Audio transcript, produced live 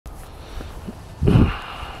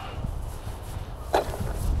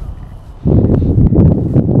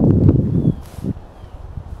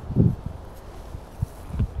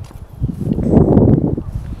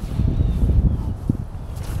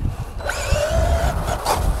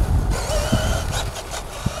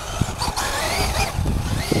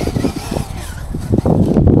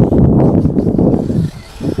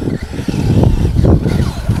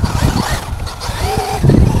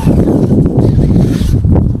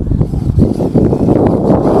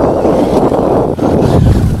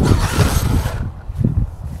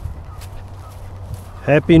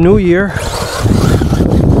Happy New Year.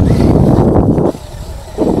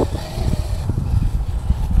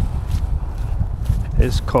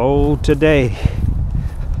 It's cold today.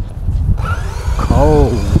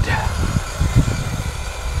 Cold.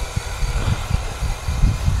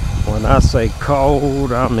 When I say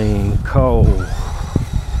cold, I mean cold.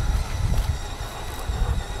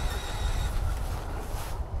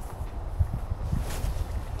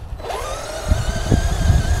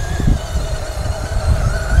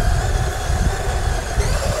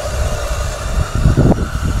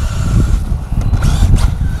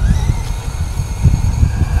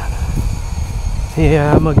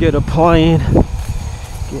 Yeah, I'm gonna get a plane,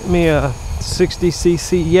 get me a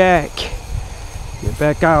 60cc yak, get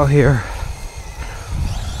back out here.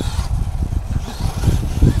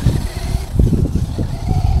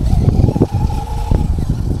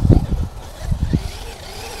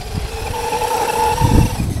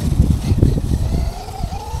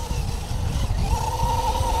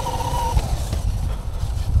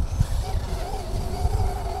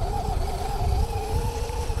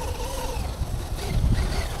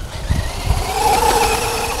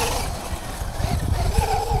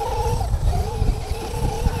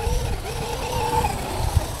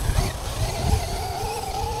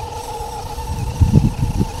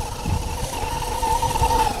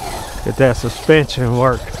 Get that suspension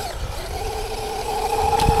work.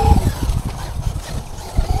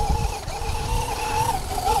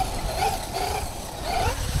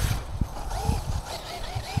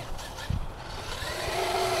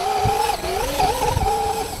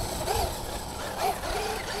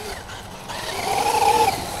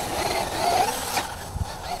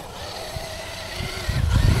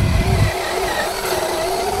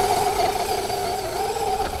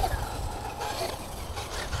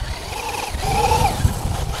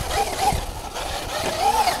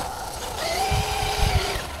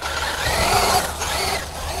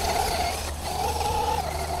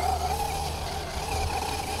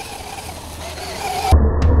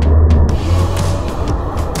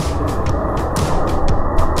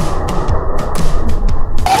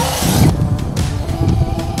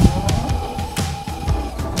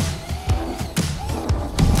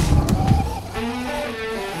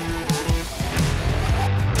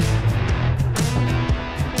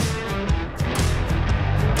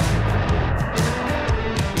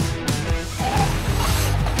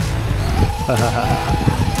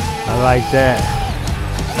 I like that.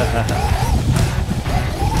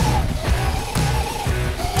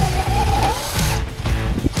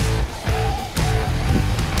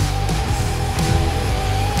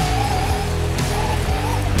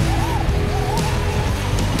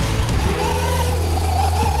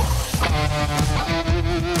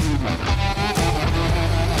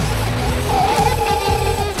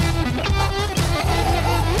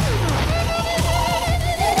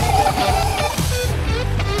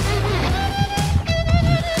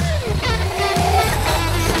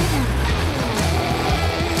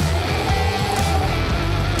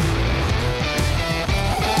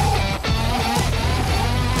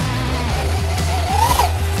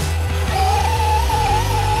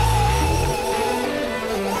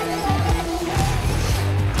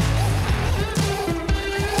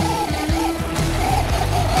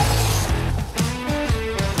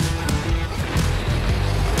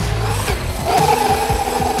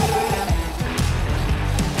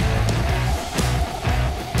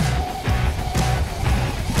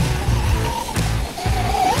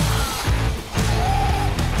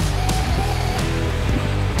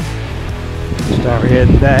 Start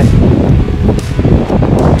heading back.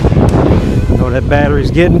 Know that battery's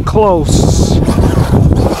getting close.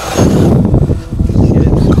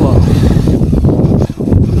 Getting close.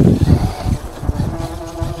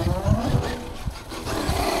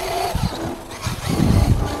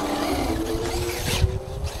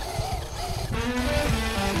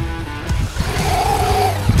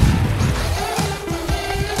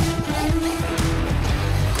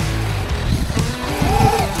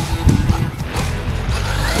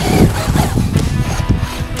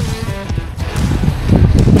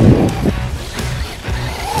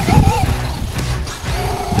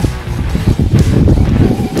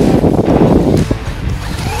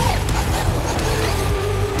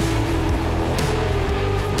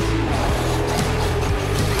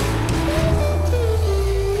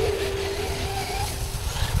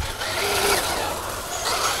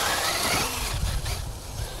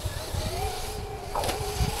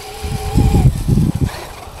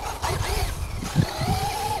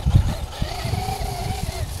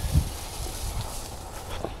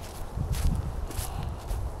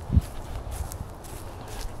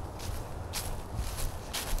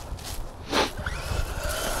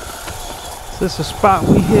 this a spot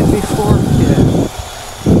we hit before? Yeah,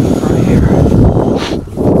 right here.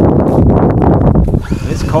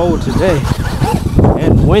 It's cold today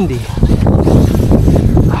and windy.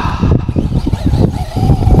 I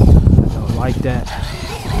don't like that.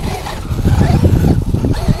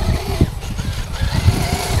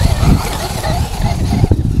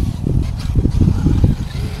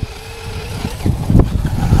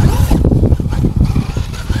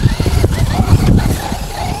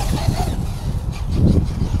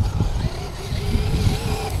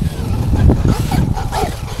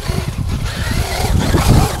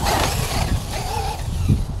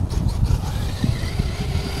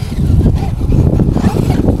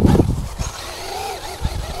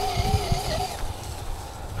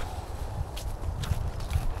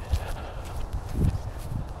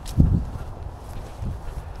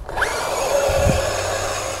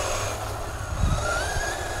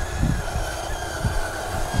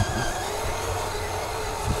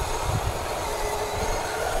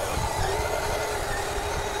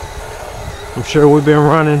 I'm sure we've been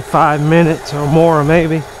running 5 minutes or more,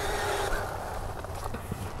 maybe.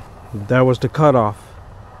 That was the cutoff.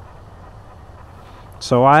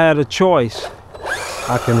 So I had a choice.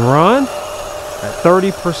 I can run at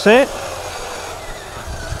 30%,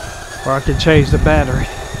 or I can change the battery.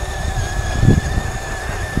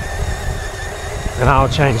 And I'll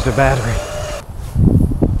change the battery.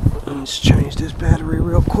 Let's change this battery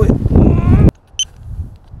real quick.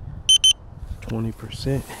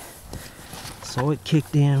 20%. So it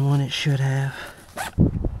kicked in when it should have.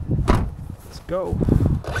 Let's go.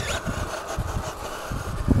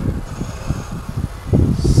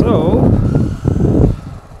 So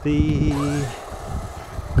the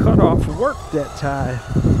cutoff worked that time.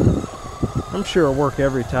 I'm sure it'll work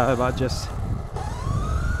every time. I just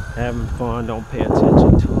having fun, don't pay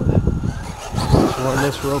attention to it. Let's run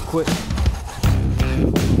this real quick.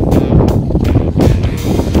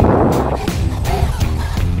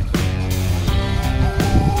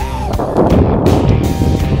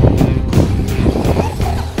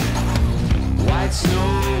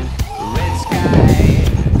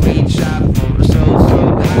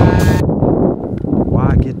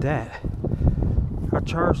 That I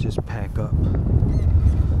charged this pack up.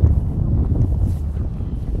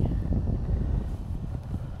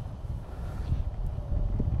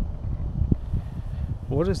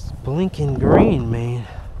 What is blinking green mean?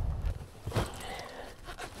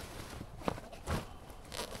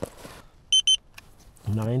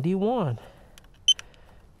 $91,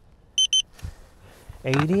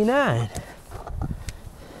 $89.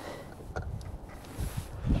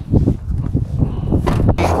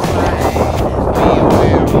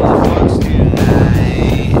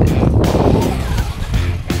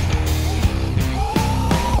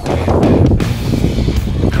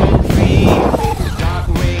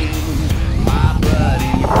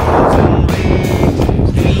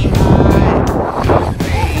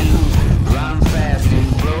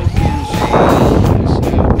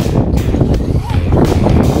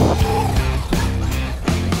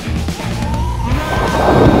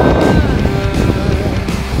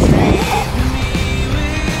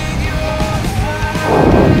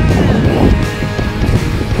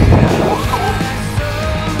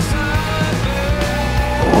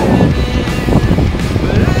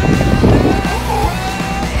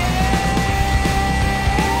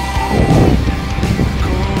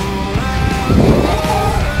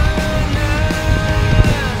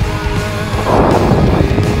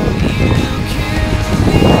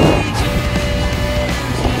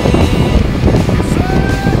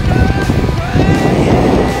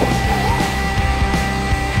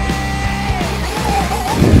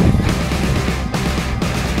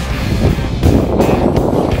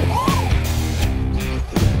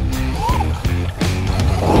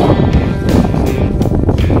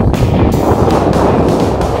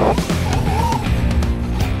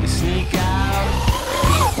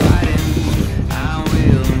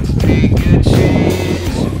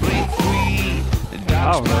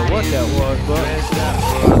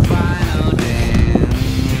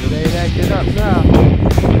 Get up now.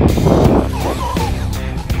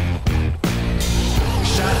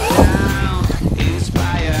 Shut down,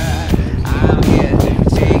 inspire. I'm here to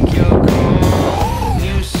take your call.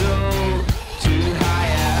 New soul to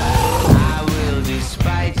higher. I will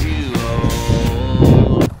despite you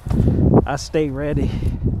all. I stay ready.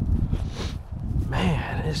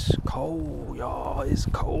 Man, it's cold, y'all. It's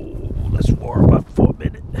cold. Let's warm up for a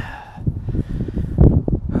minute.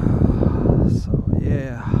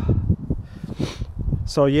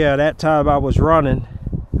 So yeah, that time I was running,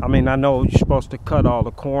 I mean, I know you're supposed to cut all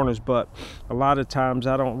the corners, but a lot of times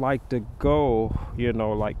I don't like to go, you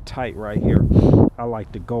know, like tight right here. I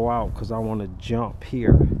like to go out because I want to jump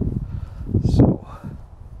here. So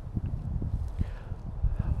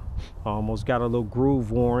almost got a little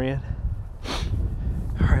groove worn in.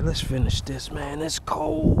 All right, let's finish this, man. It's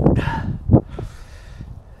cold.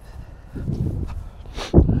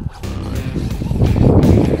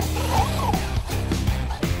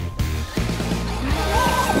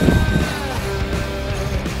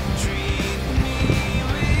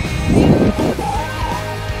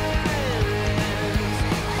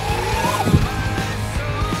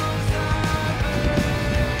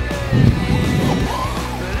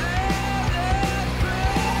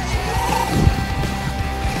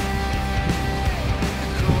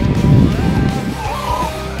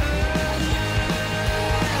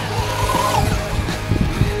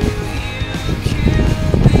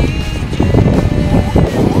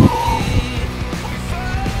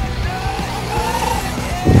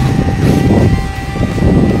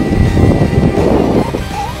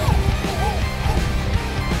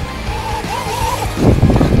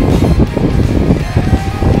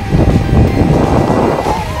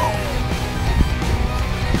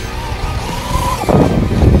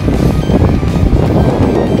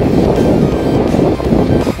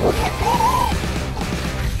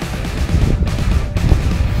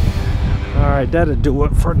 That'll do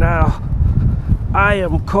it for now. I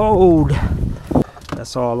am cold.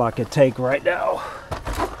 That's all I can take right now.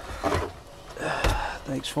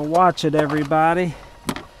 Thanks for watching, everybody.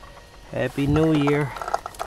 Happy New Year.